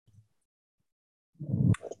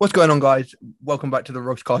What's going on, guys? Welcome back to the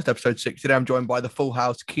Rogscast episode 6. Today I'm joined by the full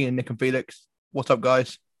house, Kian, Nick, and Felix. What's up,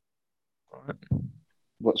 guys?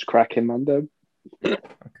 What's cracking, Mando?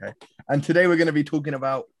 Okay. And today we're going to be talking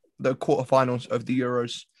about the quarterfinals of the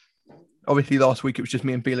Euros. Obviously, last week it was just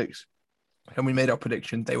me and Felix, and we made our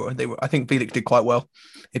prediction. They were. I think Felix did quite well.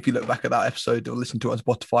 If you look back at that episode or listen to it on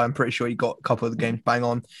Spotify, I'm pretty sure he got a couple of the games bang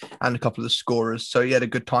on and a couple of the scorers. So he had a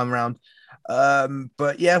good time around.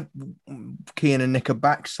 But yeah, Kian and Nick are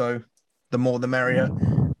back, so the more the merrier.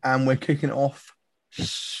 And we're kicking it off.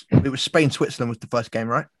 It was Spain-Switzerland was the first game,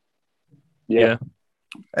 right? Yeah.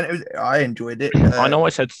 And I enjoyed it. I know I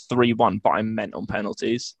said 3-1, but I meant on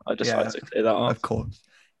penalties. I decided to clear that up. Of course.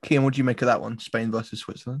 Kian, what do you make of that one? Spain versus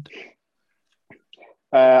Switzerland?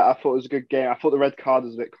 I thought it was a good game. I thought the red card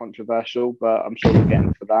was a bit controversial, but I'm sure we'll get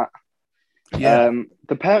into that. Yeah.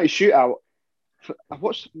 The penalty shootout, I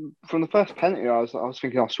watched from the first penalty, I was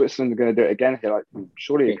thinking, Switzerland are going to do it again here. Like,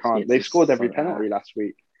 surely you can't. They scored every penalty last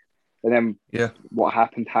week. And then what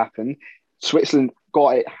happened. Switzerland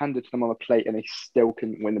got it handed to them on a plate and they still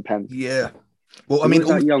couldn't win the penalty. Yeah. Well, I mean,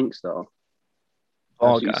 that youngster?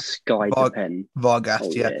 Vargas. Skied the pen.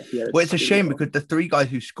 Vargas, yeah. Well, it's a shame because the three guys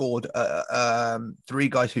who scored, three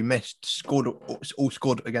guys who missed, all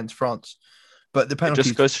scored against France. But the penalties... It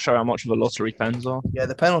just goes to show how much of a lottery pens are. Yeah,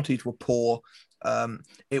 the penalties were poor.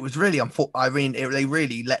 It was really unfortunate. I mean, they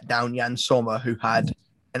really let down Jan Sommer, who had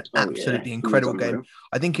an absolutely incredible game.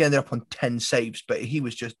 I think he ended up on 10 saves, but he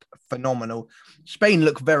was just phenomenal. Spain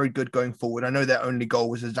looked very good going forward. I know their only goal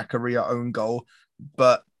was a Zakaria own goal,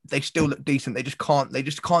 but they still look decent. They just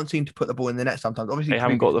can't seem to put the ball in the net sometimes. Obviously, they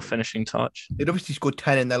haven't got the finishing touch. They'd obviously scored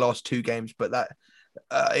 10 in their last two games, but that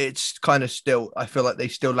it's kind of still, I feel like they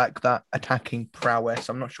still lack that attacking prowess.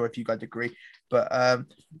 I'm not sure if you guys agree, but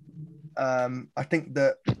I think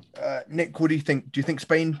that Nick, what do you think? Do you think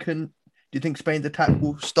Spain's attack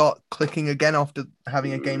will start clicking again after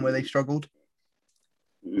having a game where they struggled?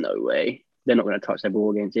 No way. They're not going to touch their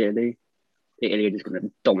ball against Italy. Italy are just going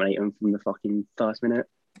to dominate them from the fucking first minute.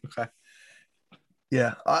 Okay.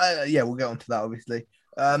 Yeah. We'll get on to that, obviously.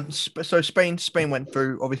 So Spain went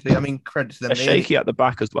through, obviously. I mean, credit to them. They're shaky at the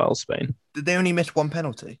back as well, Spain. Did they only miss one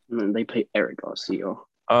penalty? And they played Eric Garcia.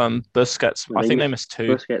 Busquets. I think they missed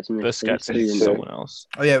two. Busquets and someone else.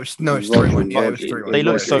 Oh, yeah. It's 3-1. Yeah, it was 3-1. They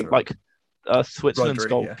look so like Switzerland's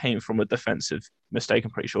goal came from a defensive mistake,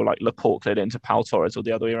 I'm pretty sure. Like Laporte cleared into Pau Torres or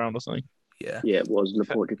the other way around or something. Yeah, it was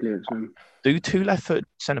Laporte clearance. Do two left-footed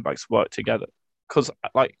centre-backs work together? Because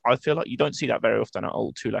I feel like you don't see that very often at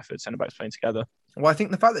all, two left-footed centre-backs playing together. Well, I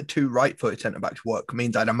think the fact that two right-footed centre-backs work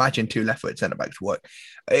means I'd imagine two left-footed centre-backs work.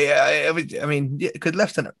 I mean, because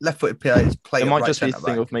left-footed players play. It might just be a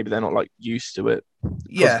thing of maybe they're not like used to it.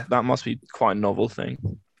 Yeah, that must be quite a novel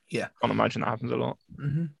thing. Yeah, I can't imagine that happens a lot.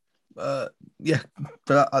 Mm-hmm. But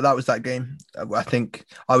that was that game. I think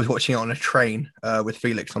I was watching it on a train with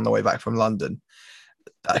Felix on the way back from London.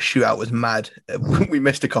 That shootout was mad. We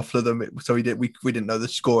missed a couple of them, so we didn't know the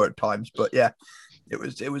score at times. But yeah, it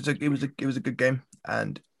was a good game,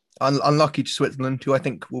 and unlucky to Switzerland, who I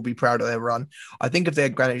think will be proud of their run. I think if they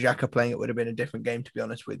had Granit Xhaka playing, it would have been a different game. To be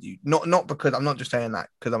honest with you, not because I'm not just saying that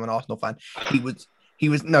because I'm an Arsenal fan. He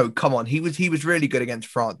was no, come on. He was really good against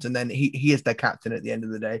France, and then he is their captain at the end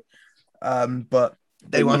of the day. But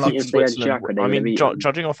they were unlucky. Switzerland. I mean,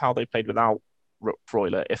 judging off how they played without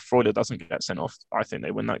Freuler, if Freuler doesn't get sent off, I think they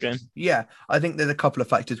win that game. Yeah, I think there's a couple of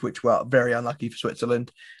factors which were very unlucky for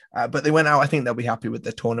Switzerland, but they went out. I think they'll be happy with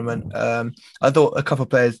their tournament. I thought a couple of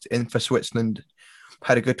players in for Switzerland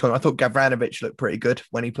had a good tournament. I thought Gavranovic looked pretty good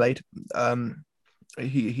when he played.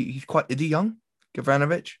 He's quite. Is he young,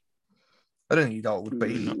 Gavranovic? I don't think he's old, but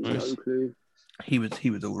he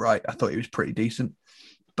was all right. I thought he was pretty decent.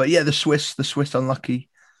 But yeah, the Swiss unlucky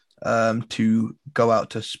to go out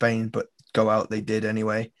to Spain, but go out they did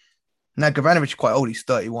anyway. Now Gavranovic is quite old. He's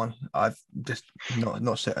 31. I've just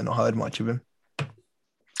not heard much of him.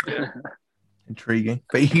 Intriguing,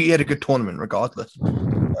 but he had a good tournament regardless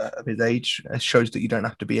of his age. It shows that you don't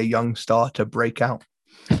have to be a young star to break out.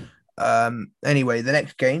 Anyway, the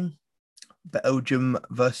next game. Belgium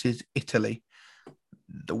versus Italy.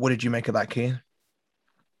 What did you make of that, Kean?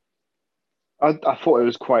 I thought it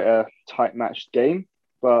was quite a tight matched game,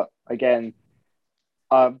 but again,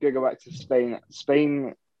 I'm going to go back to Spain.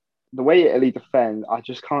 Spain, the way Italy defend, I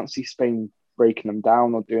just can't see Spain breaking them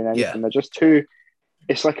down or doing anything. Yeah. They're just too,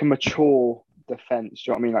 it's like a mature defense.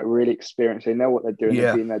 Do you know what I mean? Like really experienced. They know what they're doing.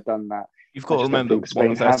 They've been there, done that. You've got to remember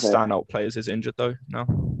one of their standout players is injured though now.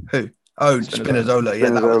 Who? Oh, Spinazzola. Yeah,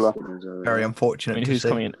 that was very unfortunate. I mean, who's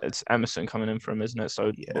coming in? It's Emerson coming in for him, isn't it?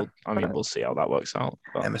 So, yeah. We'll see how that works out.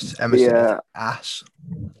 But... Emerson is ass.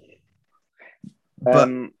 But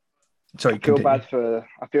sorry,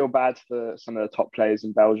 I feel bad for some of the top players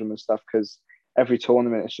in Belgium and stuff because every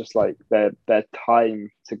tournament it's just like their time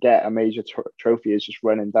to get a major trophy is just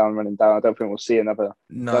running down. I don't think we'll see another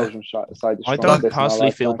Belgian side. I don't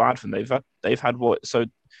personally feel bad for them. They've had what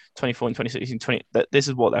 24 and 2016, this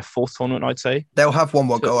is what their fourth tournament, I'd say. They'll have one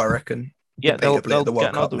more go, I reckon. Yeah, they'll get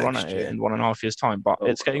another run at it in 1.5 years' time. But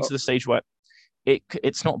it's getting to the stage where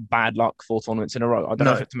it's not bad luck 4 tournaments in a row. I don't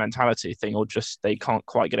know if it's a mentality thing or just they can't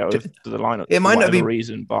quite get it over the line for whatever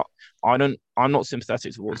reason. But I'm not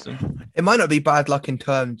sympathetic towards them. It might not be bad luck in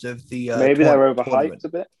terms of the maybe they're overhyped a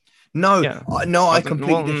bit. No, I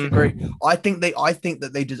completely disagree. I think they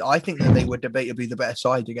were debatably the better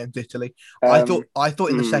side against Italy. I thought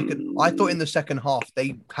in the second half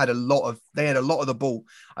they had a lot of the ball.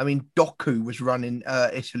 I mean, Doku was running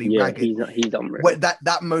Italy ragged. He's unreal.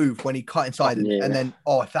 That move when he cut inside and then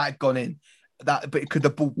if that had gone in. But could the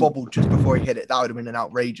ball bobble just before he hit it? That would have been an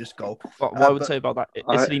outrageous goal. But what I would say about that,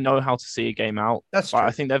 Italy know how to see a game out. That's true.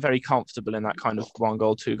 I think they're very comfortable in that kind of 1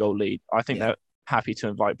 goal, 2 goal lead. I think they're happy to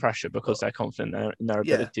invite pressure because they're confident in their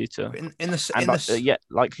ability to.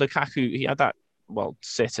 Like Lukaku, he had that. Well,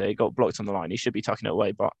 sitter, he got blocked on the line. He should be tucking it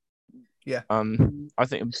away, but I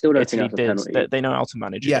think still don't Italy think that's a penalty. They know how to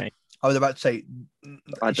manage a game. I was about to say,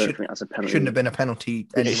 I don't think that's a penalty. Shouldn't have been a penalty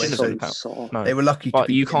anyway. No. They were lucky, but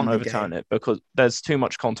you can't overturn it because there's too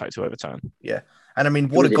much contact to overturn. Yeah, and I mean,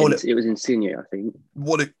 what a goal! It was Insigne, I think.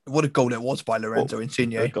 What a goal it was by Lorenzo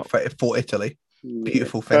Insigne for Italy.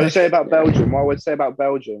 Beautiful finish. What I would say about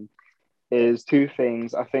Belgium is 2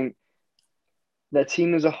 things. I think their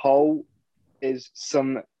team as a whole is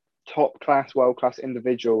some top class, world class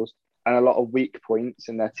individuals, and a lot of weak points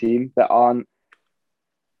in their team that aren't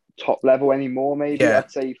top level anymore. Maybe I'd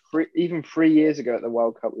say even 3 years ago at the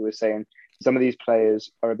World Cup, we were saying some of these players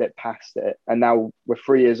are a bit past it, and now we're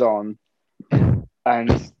 3 years on,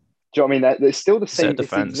 and. Do you know what I mean? They're still the same.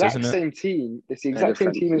 Defense, it's the exact same team. It's the exact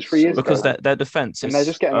same team as 3 years because ago. Their defense is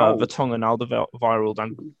Vertonghen, Alderweireld,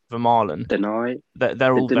 and Vermaelen.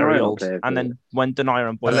 They're all very old. And then when Denier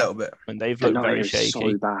and Boya, when they've looked very shaky.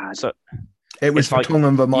 So bad. So it was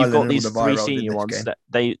Vertonghen, Vermaelen. You've got these 3 senior ones that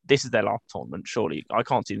this is their last tournament. Surely I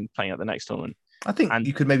can't see them playing at the next tournament. I think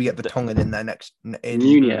you could maybe get Vertonghen in there next.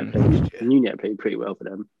 Nunez played pretty well for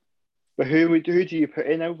them. But who do you put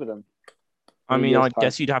in over them? I mean, I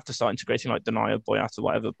guess you'd have to start integrating like Denier, Boyata, or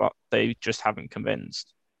whatever, but they just haven't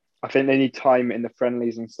convinced. I think they need time in the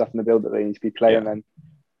friendlies and stuff in the build that they need to be playing then.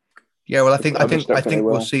 Yeah, well, I think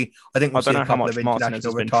we'll see. I don't know how much Martinez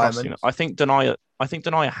has been trusting. I think Denier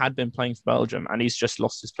had been playing for Belgium, and he's just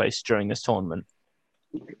lost his place during this tournament.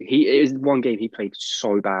 It was one game he played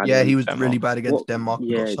so bad. Yeah, he was really bad against Denmark.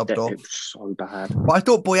 Yeah, got subbed off. It was so bad. But I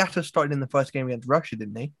thought Boyata started in the first game against Russia,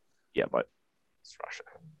 didn't he? Yeah, but it's Russia.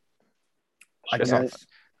 I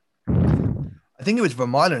think it was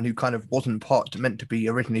Vermaelen who kind of wasn't meant to be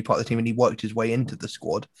originally part of the team, and he worked his way into the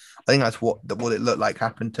squad. I think that's what it looked like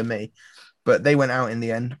happened to me. But they went out in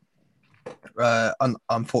the end.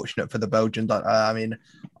 Unfortunate for the Belgians. I mean,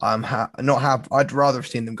 I'd rather have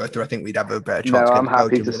seen them go through. I think we'd have a better chance against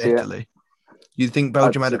Belgium than Italy. You think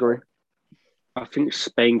Belgium had agree? I think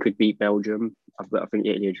Spain could beat Belgium, but I think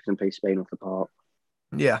Italy are just going to play Spain off the park.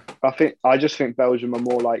 Yeah, I just think Belgium are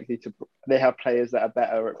more likely to. They have players that are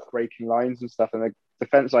better at breaking lines and stuff, and the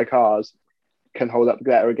defense like ours can hold up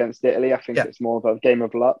better against Italy. I think it's more of a game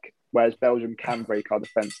of luck, whereas Belgium can break our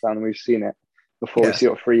defense down, and we've seen it before. We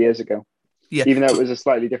saw it 3 years ago. Yeah, even though it was a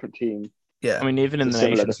slightly different team. Yeah, I mean, even in the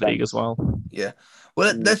Nations League as well. Yeah,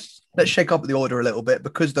 well, let's shake up the order a little bit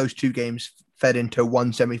because those 2 games fed into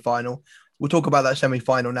one semi-final. We'll talk about that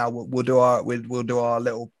semi-final now. We'll do our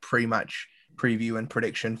little pre-match preview and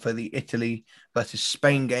prediction for the Italy versus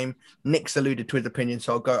Spain game. Nick's alluded to his opinion,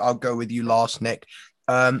 so I'll go with you last, Nick.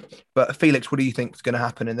 But Felix, what do you think is going to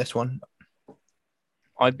happen in this one?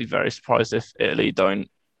 I'd be very surprised if Italy don't.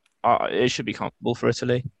 It should be comfortable for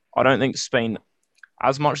Italy. I don't think Spain,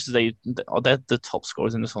 as much as they're the top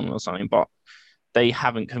scorers in this one or something, but they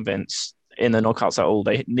haven't convinced in the knockouts at all.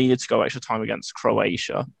 They needed to go extra time against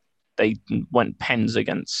Croatia. They went pens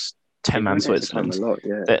against 10-man Switzerland.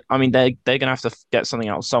 I mean, they're going to have to get something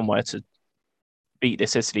out somewhere to beat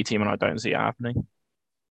this Italy team, and I don't see it happening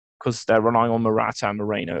because they're relying on Morata and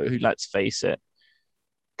Moreno, who, let's face it,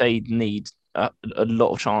 they need a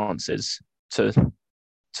lot of chances to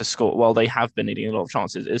score. Well, they have been needing a lot of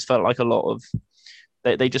chances. It's felt like a lot of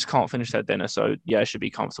they just can't finish their dinner. So yeah, it should be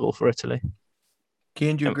comfortable for Italy.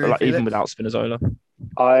 Can you agree? Like, even without Spinazzola,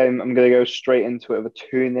 I'm going to go straight into it with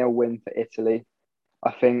a 2-0 win for Italy.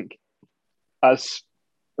 I think, as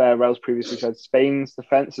Rels previously said, Spain's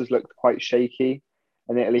defense has looked quite shaky,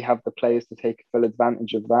 and Italy have the players to take full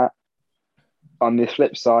advantage of that. On the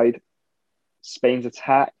flip side, Spain's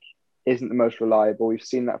attack isn't the most reliable. We've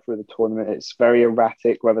seen that through the tournament. It's very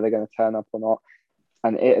erratic whether they're going to turn up or not.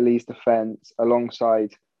 And Italy's defense,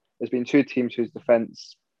 alongside, there's been two teams whose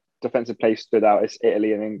defensive play stood out. It's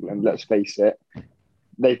Italy and England. Let's face it,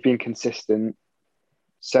 they've been consistent.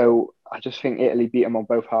 So I just think Italy beat them on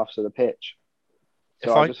both halves of the pitch.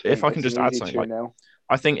 So if I can just add something, like,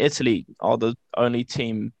 I think Italy are the only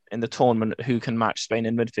team in the tournament who can match Spain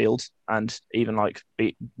in midfield and even like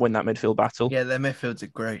win that midfield battle. Yeah, their midfields are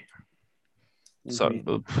great. So,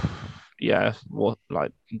 yeah, what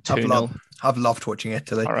like 2-0. I've loved watching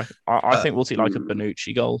Italy. All right. I think we'll see like a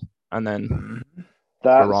Bonucci goal, and then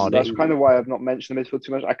that's kind of why I've not mentioned the midfield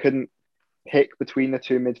too much. I couldn't pick between the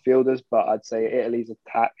two midfielders, but I'd say Italy's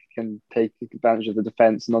attack can take advantage of the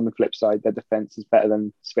defense, and on the flip side, their defense is better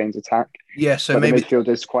than Spain's attack. Yeah, so but maybe the midfield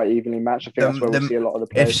is quite evenly matched. I think that's where we'll see a lot of the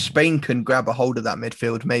players. If Spain can grab a hold of that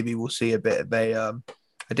midfield, maybe we'll see a bit of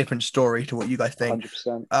a different story to what you guys think.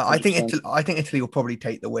 100%. I think Italy will probably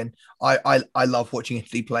take the win. I love watching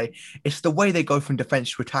Italy play. It's the way they go from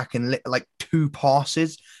defense to attack in like 2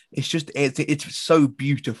 passes. It's so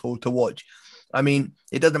beautiful to watch. I mean,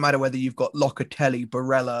 it doesn't matter whether you've got Locatelli,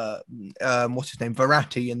 Barella,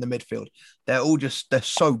 Verratti in the midfield. They're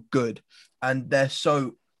so good, and they're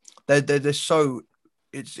so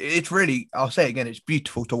it's really, I'll say it again, it's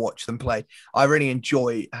beautiful to watch them play. I really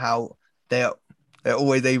enjoy how they're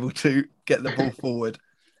always able to get the ball forward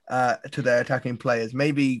to their attacking players.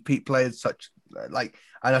 Maybe players such and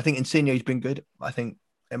I think Insigne's been good. I think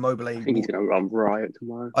Immobile. I think he's going to run riot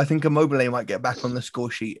tomorrow. I think Immobile might get back on the score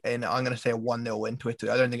sheet, and I'm going to say a 1-0 win to Italy.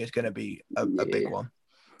 I don't think it's going to be a big one,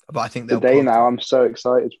 but I think they'll. Today now, I'm so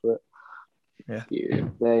excited for it.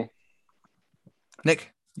 Yeah.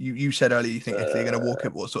 Nick, you said earlier you think Italy are going to walk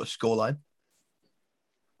it. What sort of scoreline?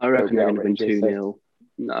 I reckon they're going to win 2-0.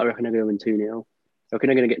 No, I reckon they're going to win 2-0. I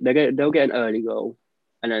reckon they'll get an early goal,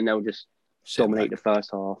 and then they'll just dominate the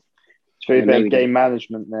first half. It's very bad game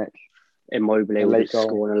management, Nick. Immobile will just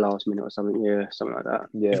score in the last minute or something. Yeah, something like that.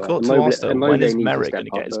 Yeah. You've got to ask them, when is Merrick going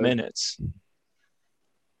to get his minutes?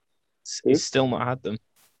 He's still not had them.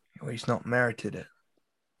 Well, he's not merited it.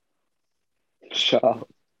 Shut up.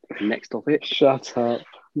 Next topic. Shut up.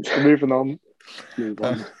 Moving on.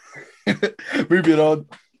 Moving on.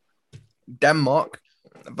 Denmark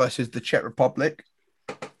versus the Czech Republic.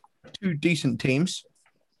 2 decent teams.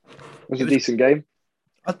 It was a decent game.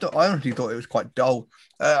 I honestly thought it was quite dull.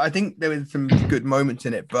 I think there were some good moments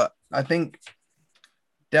in it, but I think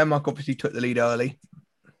Denmark obviously took the lead early.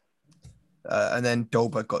 And then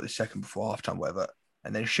Dolberg got the second before halftime, whatever.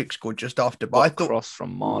 And then Schick scored just after. But I thought cross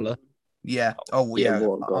from Marla. Yeah. Oh, yeah.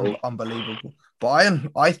 Unbelievable. But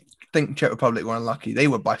I think Czech Republic were unlucky. They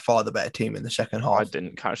were by far the better team in the second half. I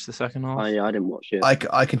didn't catch the second half. I didn't watch it.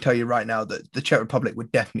 I can tell you right now that the Czech Republic were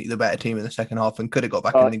definitely the better team in the second half and could have got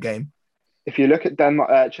back in the game. If you look at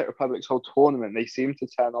Denmark, Czech Republic's whole tournament, they seem to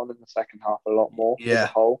turn on in the second half a lot more. Yeah. As a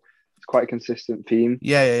whole, it's quite a consistent theme.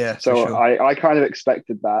 Yeah. So sure. I kind of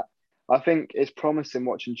expected that. I think it's promising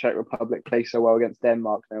watching Czech Republic play so well against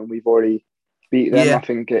Denmark now, and we've already beat them. Yeah. I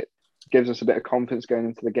think it gives us a bit of confidence going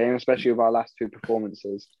into the game, especially with our last 2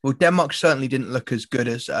 performances. Well, Denmark certainly didn't look as good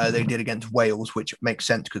as they did against Wales, which makes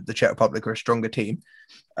sense because the Czech Republic are a stronger team.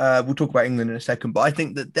 We'll talk about England in a second, but I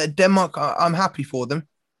think that Denmark, I'm happy for them.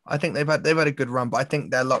 I think they've had a good run, but I think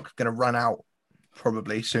their luck's going to run out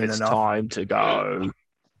probably soon enough. It's time to go.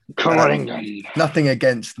 Come on, England. Nothing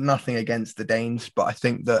against the Danes, but I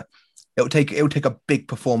think that it'll take a big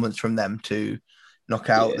performance from them to knock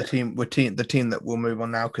out the team that will move on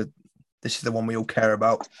now, because this is the one we all care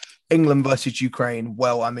about. England versus Ukraine.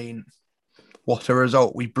 Well, I mean, what a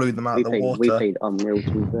result! We blew them out of the water. We played unreal,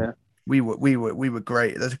 to be fair. We were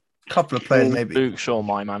great. There's a couple of players maybe. Luke Shaw,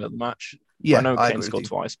 my man of the match. Yeah, I know Kane scored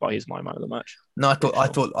twice, but he's my man of the match. No, I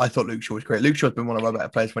thought Luke Shaw was great. Luke Shaw's been one of our better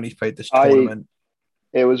players when he's played this tournament.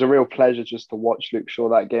 It was a real pleasure just to watch Luke Shaw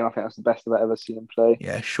that game. I think that's the best I've ever seen him play.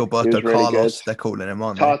 Yeah, Shawberto really Carlos, good. They're calling him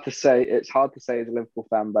on. It's hard to say as a Liverpool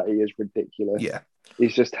fan, but he is ridiculous. Yeah.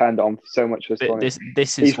 He's just turned on so much for his tournament.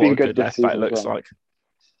 This is what a good left back looks like.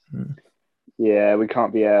 Yeah, we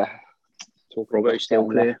can't be talking Robbo's still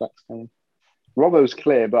clear. Robbo's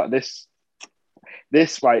clear, but this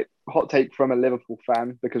like hot take from a Liverpool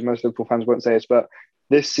fan, because most Liverpool fans won't say this, but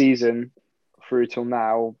this season through till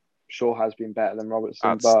now, Shaw has been better than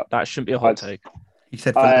Robertson. But that shouldn't be a hot take. You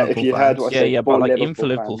said for Liverpool if you heard what I said, but like even for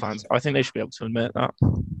Liverpool fans, I think they should be able to admit that.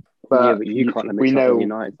 But you can't admit that as a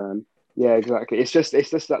United fan. Yeah, exactly. It's just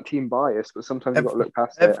that team bias, but sometimes you've got to look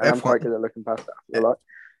past it. And I'm quite good at looking past it, I feel like.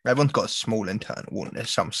 Everyone's got a small internal, wouldn't there?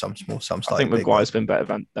 Some small, some I slightly think big. Maguire's been better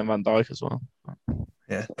than Van Dijk as well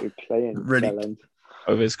We're playing Really- Bellend.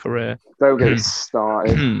 over his career. Don't get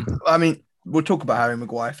started. I mean, we'll talk about Harry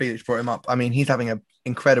Maguire. Felix brought him up. I mean, he's having an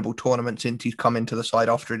incredible tournament since he's come into the side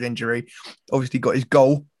after an injury. Obviously, got his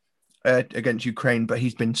goal against Ukraine, but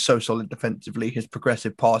he's been so solid defensively. His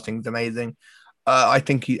progressive passing is amazing. I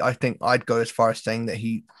think I'd go as far as saying that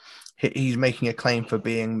he's making a claim for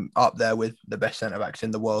being up there with the best centre backs in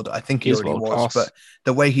the world. I think he He's already was, world-class. but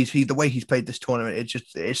the way he's played this tournament,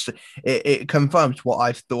 it confirms what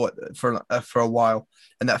I've thought for a while,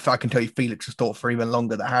 and that I can tell you Felix has thought for even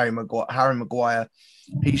longer that Harry Maguire,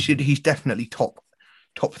 he's definitely top.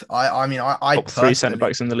 I Top 3 centre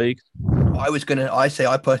backs in the league. I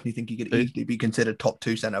personally think he could easily be considered top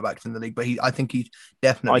 2 centre backs in the league, but I think he's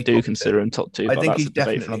definitely. I do consider him top 2, I but think that's he's a debate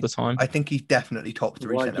for definitely- another time. I think he's definitely top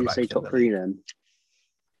 3 Why centre do you backs. say top 3 then?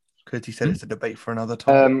 Because he said it's a debate for another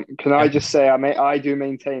time. Can I just say I do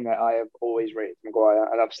maintain that I have always rated Maguire,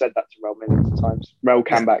 and I've said that to Rel millions of times. Rel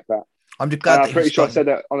can back that. I'm just glad. I'm pretty sure I said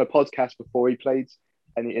that on a podcast before he played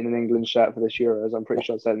in an England shirt for this Euros. I'm pretty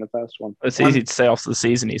sure I said in the first one. It's easy to say after the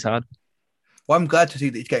season he's had. Well, I'm glad to see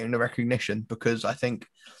that he's getting the recognition because I think,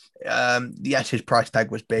 yes, his price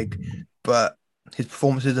tag was big, but his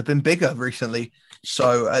performances have been bigger recently.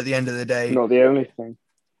 So at the end of the day, Not the only thing.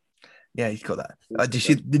 yeah, he's got that. Did you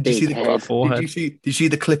see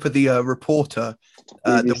the clip of the reporter?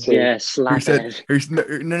 BBC. Yeah, Who slap said? it. Who's no.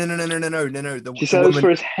 She said it was for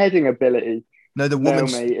his heading ability. No, the No, woman.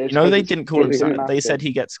 mate. It's No, they 'cause didn't call him it's slap. They massive. said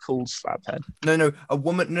he gets called slaphead. No, a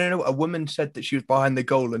woman. No, a woman said that she was behind the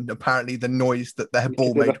goal, and apparently the noise that their He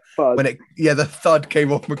ball did a made thud. when the thud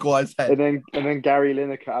came off Maguire's head. And then Gary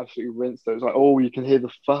Lineker absolutely rinsed it. It was like, oh, you can hear the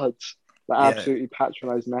thuds. Like, Yeah. absolutely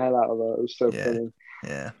patronising the hell out of her. It was so Yeah. funny.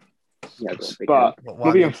 Yeah, Yeah, got a big But head.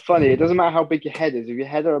 not being funny, it doesn't matter how big your head is. If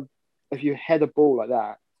you head a ball like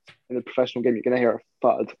that in a professional game, you're gonna hear a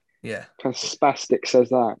thud. yeah. Kind of spastic says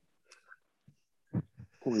that.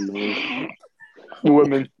 Oh, no.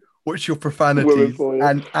 Woman. What's your Women profanities for you.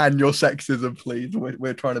 and your sexism, please?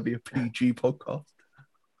 We're trying to be a PG podcast.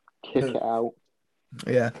 Kick it out.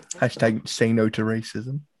 Yeah. Hashtag say no to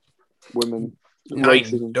racism. Women.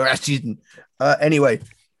 Racism. Anyway,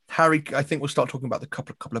 Harry, I think we'll start talking about the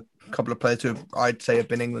couple of players who I'd say have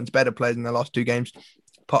been England's better players in the last 2 games,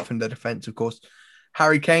 apart from the defense, of course.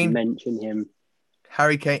 Harry Kane. Mention him.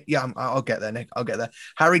 Harry Kane. Yeah, I'll get there, Nick. I'll get there.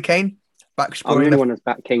 Harry Kane back I'm the scoring. only one that's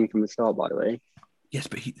back King from the start, by the way. Yes,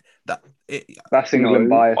 but That's England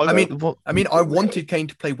No. bias. I mean, What? I wanted Kane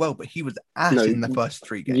to play well, but he was ass No, in the first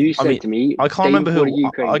 3 games. You said to me, I can't day remember before the who.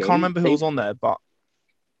 Ukraine I can't game, remember who day- was on there, but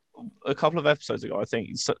a couple of episodes ago, I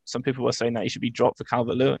think some people were saying that he should be dropped for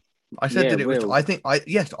Calvert-Lewin. I said Yeah, that it was. Will. I think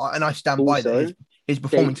and I stand by Also, that. His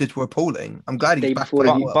performances were appalling. I'm glad he's day back before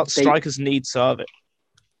playing the- well. But strikers need service,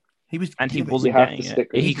 He was, and he he wasn't You have getting to it.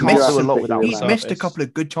 stick with He him. can't You do have a to lot stick without with he him. service. missed a couple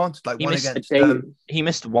of good chances, like He one missed- against They- He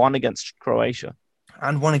missed one against Croatia.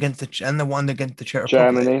 and one against the Czech Republic.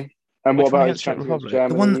 Germany. And Which what one about against his Czech chances Republic? against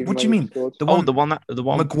Germany? The one- even what do when you he mean? scored? The Oh, one the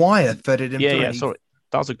one. Maguire thudded him Yeah, through. yeah. and Sorry,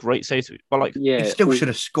 that was a great save. But like, Yeah, he still well, should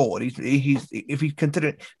have scored. He's if he's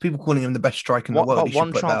considered people calling him the best striker in the what? world, But he should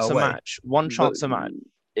one put that chance a away. match. One but- chance a match.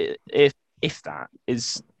 If that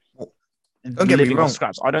is Don't get me living wrong. on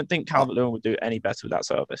scraps, I don't think Calvert-Lewin would do any better with that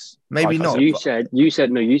service. Maybe Like I not. said. You said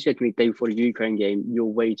to me day before the Ukraine game, you're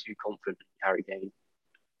way too confident in Harry Kane.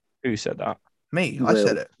 Who said that? Me, I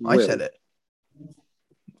said it. I Will. said it.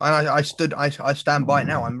 And I stand by it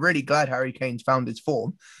now. I'm really glad Harry Kane's found his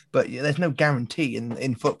form, but there's no guarantee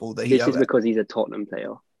in football that he. This is because he's a Tottenham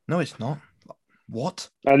player. No, it's not. What?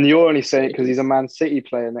 And you're only saying it because he's a Man City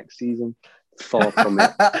player next season. Far from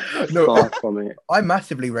it. No, Far from it. I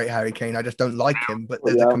massively rate Harry Kane. I just don't like him, but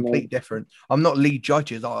there's Yeah, a complete difference. I'm not lead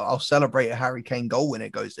judges. I'll celebrate a Harry Kane goal when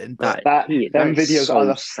it goes in, but Them That's videos so are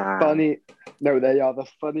the sad. funny. No, they are the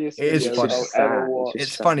funniest It is videos funny. I'll Sad. ever It's watch.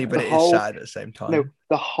 it's sad. funny, but The it whole- is sad at the same time. No,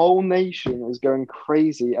 the whole nation is going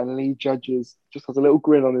crazy, and Lee Judges just has a little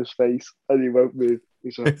grin on his face, and he won't move.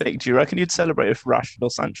 He's like, Vic, do you reckon you'd celebrate if Rashford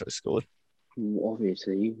or Sancho scored?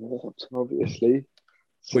 Obviously, what? obviously.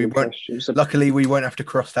 We Silly won't- question. Luckily, we won't have to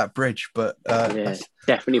cross that bridge, but Yeah,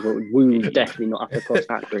 definitely, but we will definitely not have to cross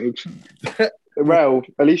that bridge. Well,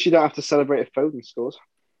 at least you don't have to celebrate if Foden scores.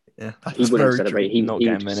 yeah, that's He very wouldn't true. celebrate. He Not would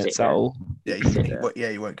getting just minutes sit at there. all. Yeah, Sit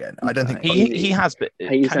there. he won't get. I don't think He has, but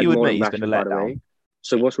He's can had you more admit than he's been a Rashford, by the letdown? way.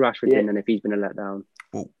 So what's Rashford Yeah. doing then if he's been a letdown?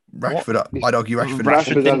 Well, Rashford. I'd argue Rashford. Rashford Rashford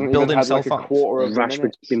didn't hasn't build even had like himself a up. quarter of a Rashford's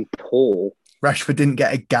minute. been poor. Rashford didn't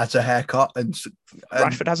get a Gaza haircut, and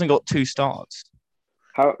Rashford hasn't got 2 starts.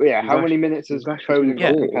 How many minutes has Foden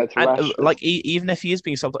got compared to Rashford? Even if he is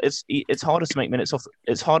being subbed, it's harder to make minutes off.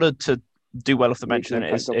 It's harder to do well off the bench than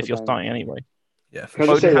it is if you're starting anyway. Yeah,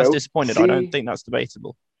 Foden has disappointed. I don't think that's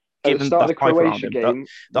debatable. Given the hype around him,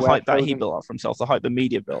 the hype that he built up for himself, the hype the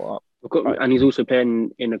media built up. Right. And he's also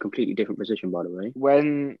playing in a completely different position, by the way.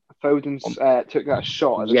 When Foden took that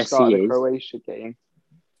shot at the start of the Croatia game,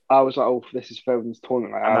 I was like, "Oh, this is Foden's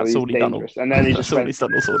tournament. And that's all he's dangerous." done. And then he just went. He's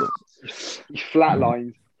done all sort of. He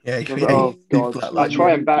flatlined. Yeah. Oh God! I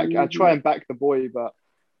try and back the boy, but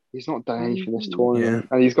he's not done anything this tournament,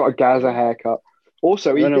 and he's got a Gaza haircut.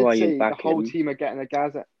 Also, he did say the whole team are getting a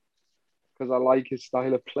Gaza because I like his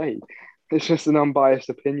style of play. It's just an unbiased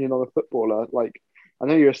opinion on a footballer. Like, I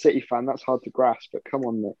know you're a City fan, that's hard to grasp, but come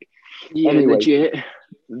on, Nick. Yeah, anyway, legit.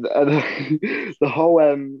 The whole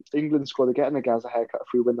England squad are getting a Gaza haircut if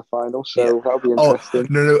we win the final, so that'll be interesting.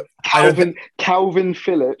 No. Calvin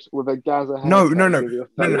Phillips with a Gaza haircut. No.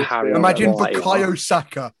 Imagine Bukayo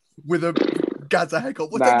Saka with a Gaza haircut.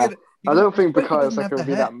 I don't think Bukayo Saka would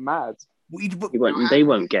be that mad. They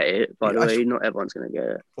won't get it, by the way. Not everyone's going to get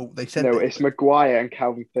it. Oh, they said it's Maguire and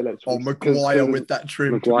Calvin Phillips. Oh, Maguire with that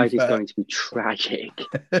trim. Maguire is going to be tragic.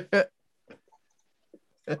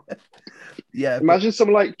 Yeah. Imagine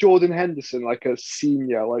someone like Jordan Henderson, like a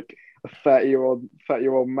senior, like a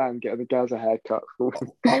 30-year-old man getting a Gaza haircut with a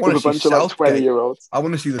bunch of 20-year-olds. I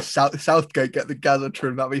want to see the Southgate get the Gaza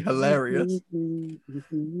trim. That'd be hilarious.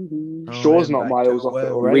 Shaw's not miles off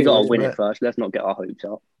it already. We got to win it first. Let's not get our hopes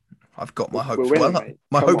up. I've got my hopes well up.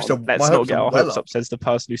 Let's not get our hopes up, says the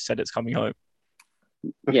person who said it's coming home.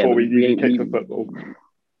 Before we even kick the football.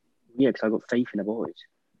 Yeah, because I've got faith in the boys.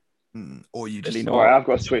 Or you just... All right, I've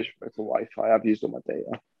got to switch to Wi-Fi. I've used all my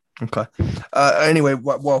data. Okay. Anyway,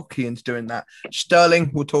 while Keane's doing that,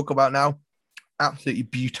 Sterling, we'll talk about now. Absolutely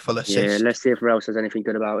beautiful assist. Yeah, let's see if Rel says anything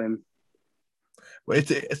good about him. Well,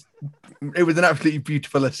 it was an absolutely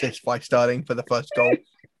beautiful assist by Sterling for the first goal.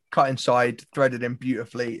 Cut inside, threaded in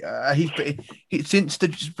beautifully. He since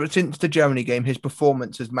the Germany game, his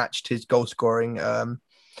performance has matched his goal scoring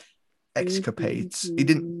escapades. He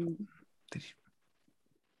didn't.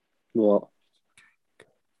 What?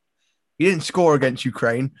 He didn't score against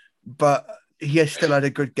Ukraine, but he has still had a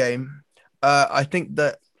good game. I think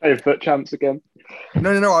that. Hey, foot champs again.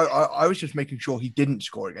 No. I was just making sure he didn't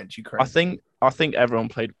score against Ukraine. I think everyone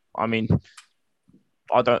played. I mean,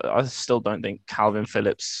 I still don't think Calvin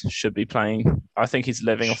Phillips should be playing. I think he's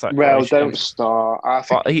living off that. Well, don't start.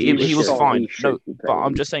 He was fine. But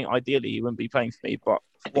I'm just saying, ideally, he wouldn't be playing for me. But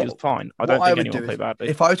he was fine. I don't think anyone played badly.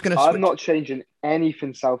 If I was going to, I'm not changing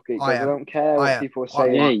anything Southgate. I don't care what people are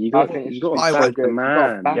saying. Yeah, you got the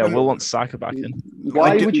man. Yeah, we'll want Saka back in.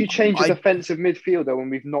 Why would you change a defensive midfielder when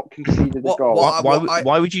we've not conceded a goal?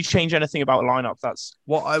 Why would you change anything about a lineup that's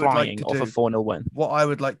flying off a 4-0 win? What I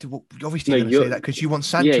would like to, obviously you're going to say that because you want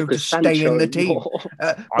Sancho to stay in the team.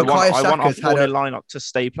 I want our 4-0 lineup to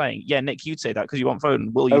stay playing. Yeah, Nick, you'd say that because you want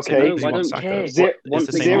Foden. Will you say that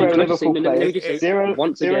because you want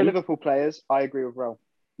Saka? Zero Liverpool players. I agree with Rel.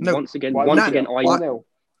 No, once again,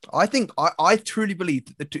 I truly believe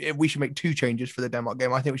that we should make two changes for the Denmark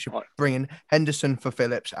game. I think we should bring in Henderson for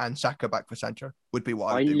Phillips and Saka back for Sancho. Would be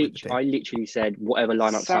what I would do. I literally said whatever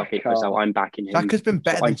lineup Southgate puts out, I'm backing him. Saka's been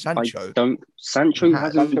better than Sancho. Sancho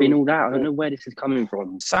hasn't been all that. I don't know where this is coming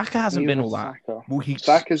from. Saka hasn't been all that.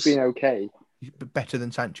 Saka's been okay. Better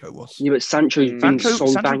than Sancho was. Yeah, but Sancho's been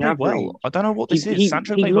so bang average. Well. I don't know what this is.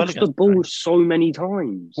 Sancho played well against the ball so many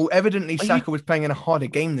times. Well, evidently Saka was playing in a harder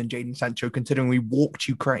game than Jadon Sancho, considering we walked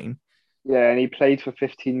Ukraine. Yeah, and he played for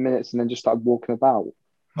 15 minutes and then just started walking about.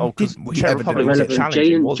 Oh, because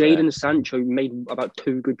Jadon Sancho made about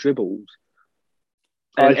 2 good dribbles.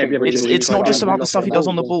 It's not just about the stuff he does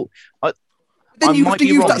on the ball. Then you have to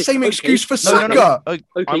use that same excuse for Saka. Okay,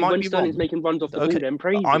 when Sterling's making runs off the ball, then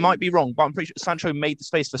praise I might be wrong, but I'm pretty sure Sancho made the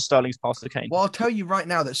space for Sterling's pass to Kane. Well, I'll tell you right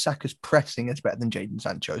now that Saka's pressing is better than Jadon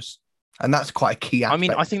Sancho's, and that's quite a key aspect. I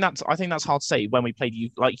mean, I think that's hard to say when we played you.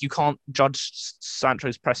 Like, you can't judge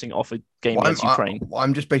Sancho's pressing off a game against Ukraine.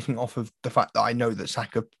 I'm just basing off of the fact that I know that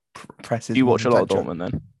Saka presses. You watch a lot of Dortmund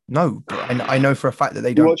then. No, but I know for a fact that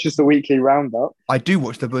they don't. You watch just the weekly roundup. I do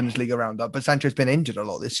watch the Bundesliga roundup, but Sancho's been injured a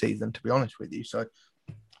lot this season, to be honest with you. So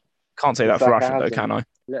can't say that for Rashford, though, can I?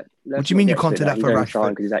 What do you mean you can't say that for Rashford?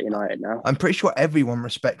 Because he's at United now. I'm pretty sure everyone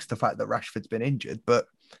respects the fact that Rashford's been injured, but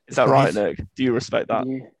is that right, Nick? Do you respect that?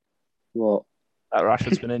 Yeah. What? That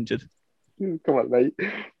Rashford's been injured. Come on, mate.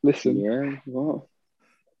 Listen. Yeah. What?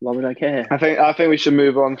 Why would I care? I think we should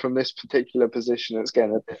move on from this particular position. It's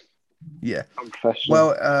getting a bit. Yeah.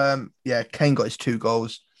 Unprofessional. Well, Kane got his 2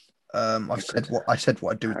 goals. I said what I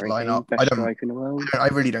do with the Harry Kane, lineup. best striker in the world. I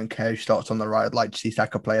really don't care who starts on the right. I'd like to see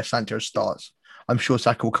Saka play if Sancho starts. I'm sure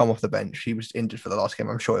Saka will come off the bench. He was injured for the last game.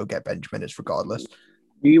 I'm sure he'll get bench minutes regardless.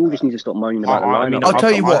 You all just need to stop moaning about the lineup. I'll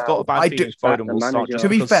tell you what, I've got a bad feeling Foden will start. manager- Just To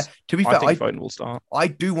be fair, I think Foden will start. I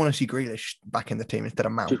do want to see Grealish back in the team instead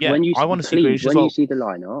of Mount. Just Yeah, when you I want to see please, Grealish as when well. you see the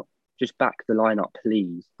lineup, just back the lineup,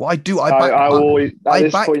 please. Well, I do. I I always at I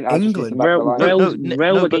this back point I just need to England. back the lineup.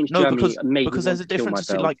 Rail against Germany made because me there's want a to kill difference.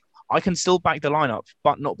 myself. Like I can still back the lineup,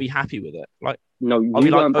 but not be happy with it. Like No, you I'll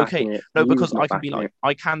be like, weren't okay, backing it. no, You because was not I can be backing like, it.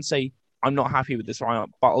 I can say I'm not happy with this lineup,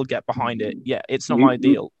 but I'll get behind it. Yeah, it's not You- my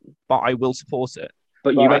ideal, but I will support it.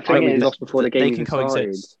 But But you the acted like thing we is, lost before the They game can even started.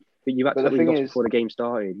 coexist. But you But acted the like we thing lost is, before the game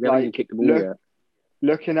started. We like, haven't even kicked the ball look- yet.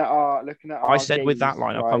 looking at our I said with that games,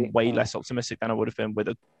 lineup, right, I'm way less optimistic than I would have been with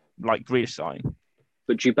a like Grealish sign.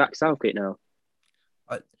 But you back Southgate now.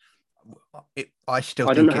 I still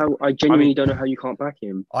I think don't know how. I genuinely don't know how you can't back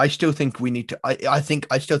him. I still think we need to. I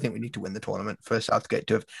still think we need to win the tournament for Southgate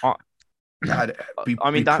to have had.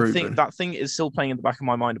 That thing is still playing in the back of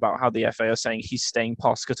my mind about how the FA are saying he's staying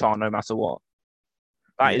past Qatar no matter what.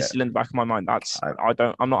 That is still in the back of my mind.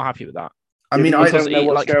 I'm not happy with that. I mean, I I don't know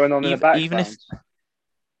what's going on in the background. Even if,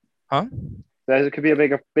 huh? There could be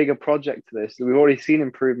a bigger project to this. We've already seen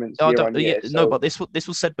improvements year on year. No, but this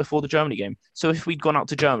was said before the Germany game. So if we'd gone out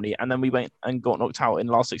to Germany and then we went and got knocked out in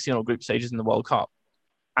the last 16 or group stages in the World Cup,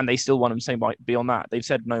 and they still won and saying beyond that, they've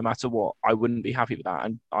said no matter what, I wouldn't be happy with that,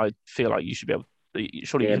 and I feel like you should be able.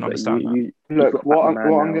 Surely you can understand that. Look, what I'm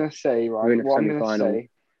going to say, right? What I'm going to say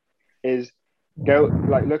is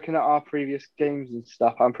looking at our previous games and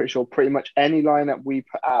stuff. I'm pretty sure pretty much any lineup we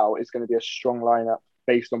put out is going to be a strong lineup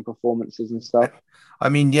based on performances and stuff. I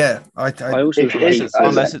mean, yeah. I also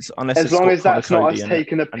unless it's as long as that's not us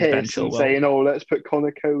taking a and piss and saying, "Oh, let's put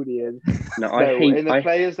Connor Cody in." In the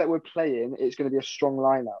players that we're playing, it's going to be a strong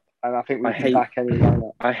lineup, and I think we can back any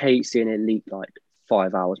lineup. I hate seeing it leak like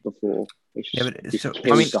 5 hours before. It just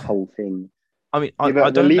kills the whole thing. I mean, I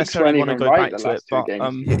don't necessarily want to go back to it, but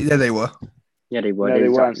yeah, they were. Yeah, they were. No, they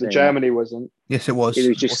weren't. The Germany wasn't. Yes, it was. It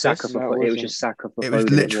was just Saka for. It was just Saka for. It was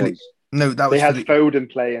literally no. That was they had Foden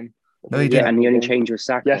playing. No, he didn't. And the only change was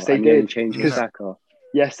Saka. Yes, they did. Saka.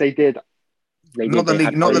 Yes, they did. Not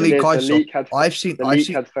the league I saw. I've seen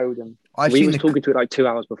Foden. We was talking to it like 2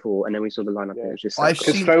 hours before, and then we saw the lineup. Yeah. It was just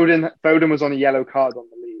because Foden was on a yellow card on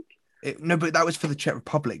the league. No, but that was for the Czech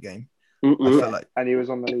Republic game. I feel like, and he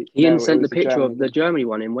was on the league. Ian sent the picture of the Germany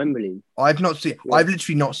one in Wembley. I've not seen. Yeah. I've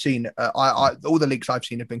literally not seen. All the leagues I've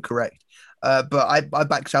seen have been correct. But I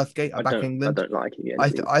back Southgate. I back England. I don't like it.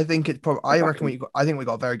 I think it's probably. I think we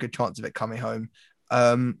got a very good chance of it coming home.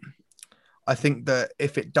 I think that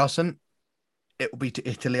if it doesn't, it will be to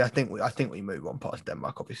Italy. I think we move on past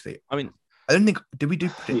Denmark. Obviously. I mean, I don't think. Did we do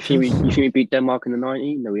predictions? You think we beat Denmark in the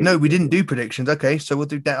 90? No, we didn't do predictions. Okay, so we'll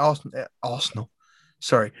do Arsenal.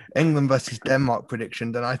 Sorry, England versus Denmark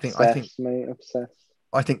prediction. Then I'm obsessed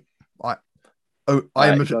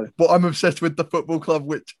with the football club,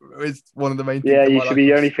 which is one of the main things. Yeah, you should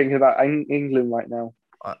be only thinking about England right now.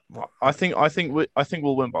 I think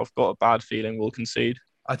we'll win, but I've got a bad feeling we'll concede.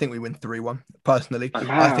 I think we win 3-1. Personally, I was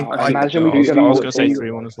going to say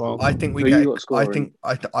 3-1 as well. I think we get.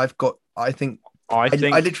 I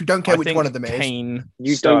literally don't care which one of them Kane,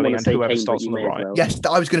 is. Sterling, and whoever starts on the right. Yes,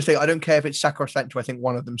 I was going to say I don't care if it's Saka or Sancho. I think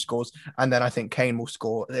one of them scores, and then I think Kane will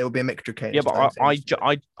score. It will be a mixture of Kane. Yeah, but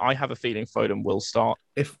I have a feeling Foden will start.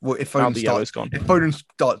 If Foden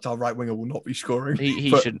starts, our right winger will not be scoring. He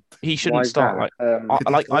shouldn't start.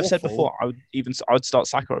 Like I've said before, I'd start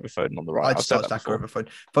Saka over Foden on the right. I'd start Saka over Foden.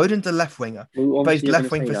 Foden's a left winger. Plays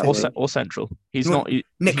left wing for or central. He's not.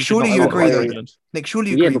 Nick, surely you agree though. Nick,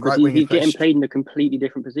 surely you agree. Yeah, because he's getting played in a completely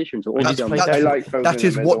different position. So that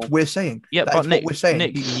is what we're saying. Yeah, but Nick, you said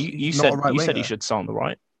he should start on the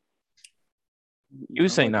right. You were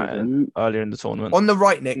saying that earlier in the tournament. On the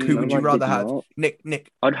right, Nick, who would you rather have?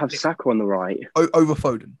 Nick. I'd have Saka on the right. Over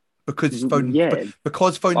Foden. Because Foden. Yeah.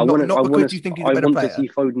 Because Foden. Not because you think he's a better player. I want to see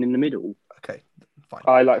Foden in the middle. Okay. Fine.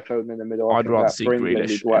 I like Foden in the middle. I'd rather see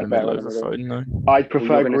Grealish in the middle over Foden, though. I'd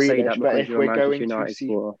prefer Grealish, but if we're going to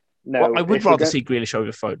see... No, I would rather see Grealish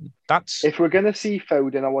over Foden. If we're going to see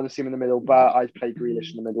Foden, I want to see him in the middle, but I'd play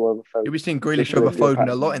Grealish in the middle over Foden. You'll be seeing Grealish over Foden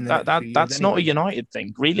a lot in the That's not a United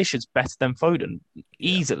thing. Grealish is better than Foden,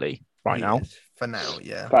 easily, right now. For now,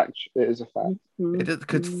 yeah. Fact. It is a fact. It is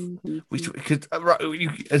because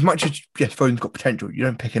as much as Foden's got potential, you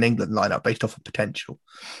don't pick an England lineup based off of potential.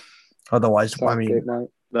 Otherwise, we're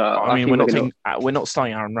not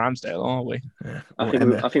starting Aaron Ramsdale, are we? Yeah. I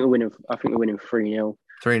think we're winning 3-0.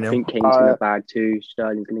 3-0. I think Kane's going to bag 2.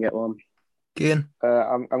 Sterling's going to get 1. Kian.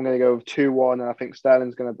 I'm going to go 2-1, and I think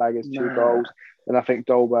Sterling's going to bag his 2 goals, and I think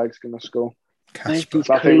Dolberg's going to score. Casper.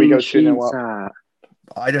 I think we go 2-0 up.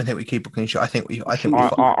 I don't think we keep a clean sheet.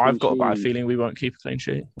 I've got a bad feeling we won't keep a clean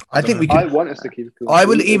sheet. I want us to keep a clean sheet. I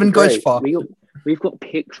will even go as far. We've got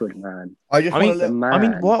Pickford, man. I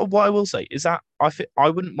mean, what I will say is that I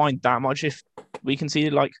wouldn't mind that much if we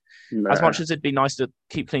conceded. Like, as much as it'd be nice to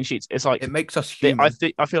keep clean sheets, it's like it makes us human.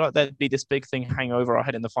 I feel like there'd be this big thing hang over our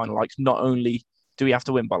head in the final. Like, not only do we have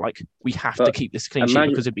to win, but like we have to keep this clean sheet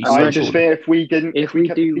because it'd be. I just think if we kept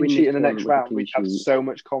the clean sheet in the next round, we'd have so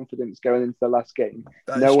much confidence going into the last game.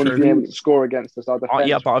 No one's been able to score against us. Our defense,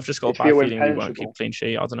 yeah, but I've just got a bad feeling we won't keep clean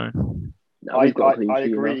sheet. I don't know. I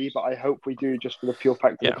agree, but I hope we do just for the pure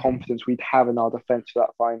fact of the confidence we'd have in our defence for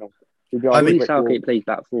that final. I mean, Southgate plays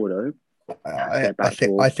back 4 though.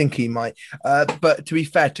 I think he might. But to be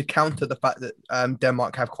fair, to counter the fact that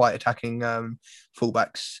Denmark have quite attacking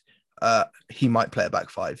fullbacks, he might play a back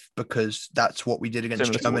 5 because that's what we did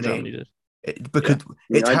against Germany. I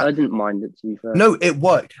didn't mind it, to be fair. No, it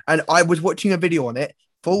worked. And I was watching a video on it.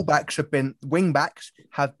 Wing backs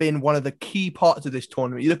have been one of the key parts of this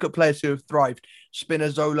tournament. You look at players who have thrived.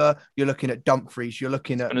 Spinazzola, you're looking at Dumfries, you're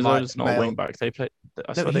looking at Spinazzola's not a wing back. They play.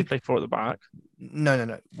 I swear they play 4 at the back.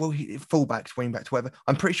 No. Well, fullbacks, wing backs, whatever.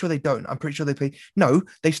 I'm pretty sure they don't. I'm pretty sure they play. No,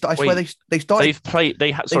 they start. I swear they started. They've played.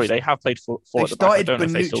 They have played 4 at the back. I don't know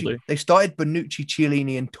if they still do. They started Bonucci,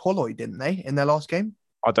 Chiellini, and Toloi, didn't they, in their last game?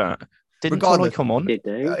 I don't. Didn't Toloi come on? Did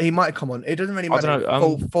they? He might have come on. It doesn't really matter. I don't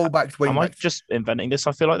know. Fullbacks, wing. Am I just inventing this?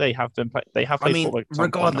 I feel like they have been. They have played. I mean,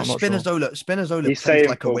 regardless, Spinazzola plays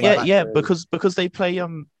like a wing back. Yeah, because they play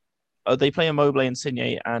Immobile,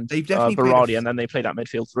 Insigne, and Berardi, and then they play that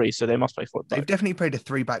midfield 3, so they must play 4. They've definitely played a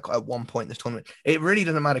 3-back at one point this tournament. It really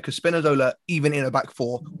doesn't matter because Spinazzola, even in a back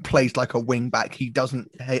 4, plays like a wing back. He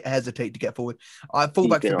doesn't hesitate to get forward.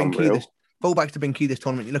 Fullbacks have been key. Fullbacks have been key this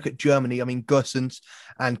tournament. You look at Germany. I mean, Gosens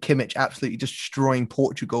and Kimmich absolutely destroying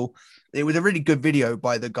Portugal. It was a really good video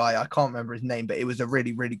by the guy. I can't remember his name, but it was a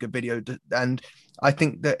really, really good video. And I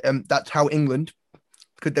think that that's how England.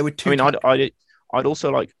 Because there were 2. I mean, I'd also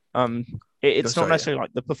like. It's not necessarily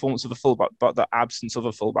like the performance of a fullback, but the absence of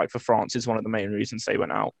a fullback for France is one of the main reasons they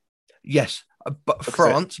went out. Yes, but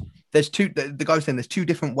France, there's 2. The guy was saying there's 2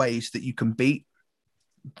 different ways that you can beat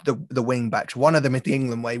the wing backs. One of them is the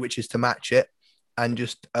England way, which is to match it, and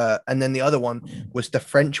just and then the other one was the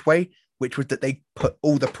French way, which was that they put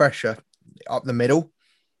all the pressure up the middle,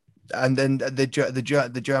 and then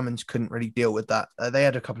the Germans couldn't really deal with that. They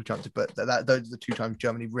had a couple of chances, but those are the 2 times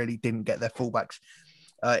Germany really didn't get their fullbacks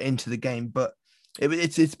into the game. But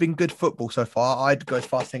it's been good football so far. I'd go as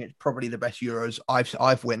far as saying it's probably the best Euros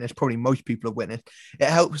I've witnessed. Probably most people have witnessed. It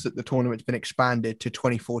helps that the tournament's been expanded to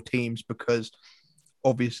 24 teams because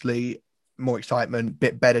obviously more excitement,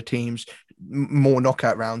 bit better teams, more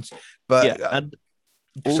knockout rounds. But and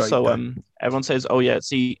also everyone says, oh yeah,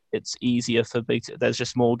 it's easier for big. There's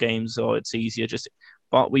just more games, or it's easier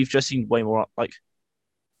but we've just seen way more. Like,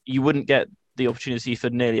 you wouldn't get the opportunity for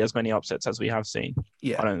nearly as many upsets as we have seen.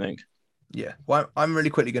 I don't think. Well, I'm really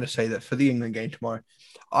quickly going to say that for the England game tomorrow,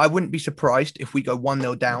 I wouldn't be surprised if we go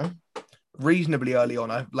 1-0 down reasonably early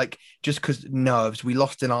on. Just because nerves. We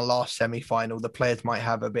lost in our last semi-final. The players might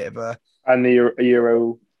have a bit of a... And the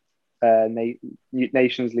Euro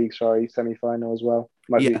Nations League, semi-final as well.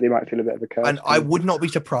 They might feel a bit of a curse. And I would not be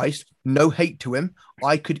surprised. No hate to him.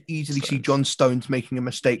 I could easily see John Stones making a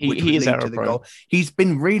mistake, which would lead to the goal. He's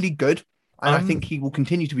been really good. And I think he will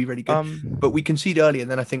continue to be really good. But we concede early, and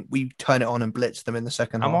then I think we turn it on and blitz them in the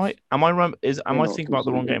second half. Am I thinking about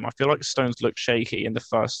the wrong game? I feel like Stones looked shaky in the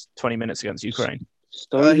first 20 minutes against Ukraine.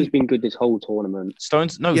 Stones has been good this whole tournament.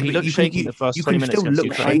 He looked shaky in the first 20 minutes against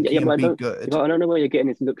Ukraine. I don't know where you're getting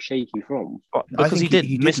this look shaky from. Because he did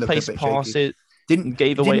misplaced passes.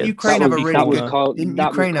 Gave away. Didn't Ukraine have a really good? Didn't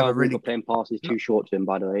Ukraine have a really playing passes too short to him?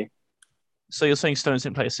 By the way. So you're saying Stones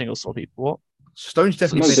didn't play a single stop? What? Stones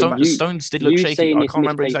definitely. Stones did look shaky. I can't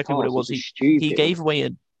remember exactly what it was. He gave away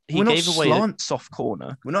a soft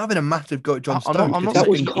corner. We're not having a massive go at John Stones. I'm not that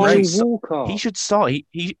was Kyle Walker. He should start.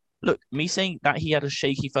 Look, me saying that he had a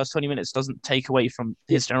shaky first 20 minutes doesn't take away from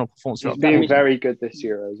his general performance. He's been very good this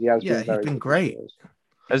Euros. He's been great.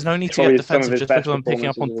 There's no need to get defensive just because I'm picking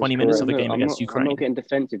up on 20 minutes of a game against Ukraine. I'm not getting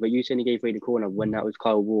defensive, but you saying he gave away the corner when that was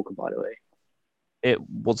Kyle Walker, by the way. It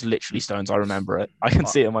was literally Stones. I remember it. I can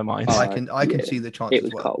see it in my mind. I can see the chance. It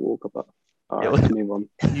was Kyle Walker, but let's move on.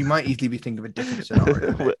 You might easily be thinking of a different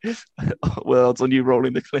scenario. Well, it's on you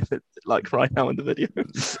rolling the clip like right now in the video.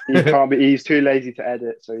 You can't be. He's too lazy to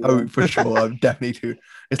edit. So for sure, I'm definitely too.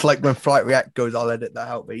 It's like when Flight React goes, I'll edit that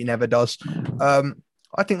out, but he never does.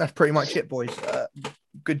 I think that's pretty much it, boys.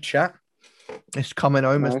 Good chat. It's coming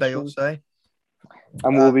home, as Nice they all one. say.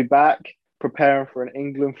 And we'll be back preparing for an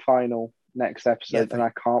England final next episode, Yeah, and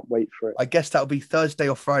I can't wait for it. I guess that'll be Thursday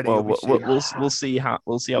or Friday. Well, you'll be we'll seeing. see how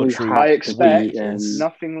We true. have I to expect be,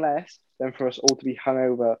 nothing less than for us all to be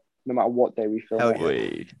hungover no matter what day we film Hell it. yeah.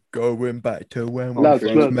 We- Going back to when we Lads,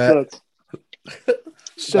 first lads, met. lads.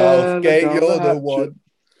 Southgate, Down you're the hatchet. one.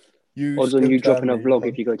 You odds on still you dropping a can be vlog one.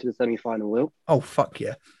 if you go to the semi-final, Will. Oh, fuck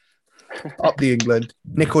yeah. Up the England.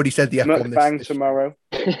 Nick already said the F-bomb. Mukbang tomorrow.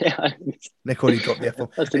 Nick already dropped the F-bomb.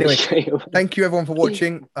 That's it Anyway, straight away. thank you everyone for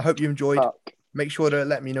watching. I hope you enjoyed. Fuck. Make sure to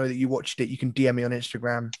let me know that you watched it. You can DM me on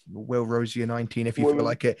Instagram, WillRosier19 if you feel Women.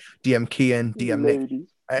 like it. DM Kian, DM Nick. Ladies.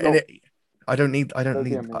 And No. I don't need Don't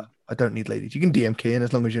DM me. I don't need ladies. You can DM Kian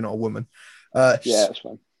as long as you're not a woman. Yeah, it's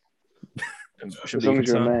fine. should As be long as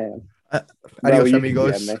you're a concerned. man. Adios, you can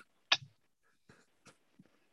amigos. DM me.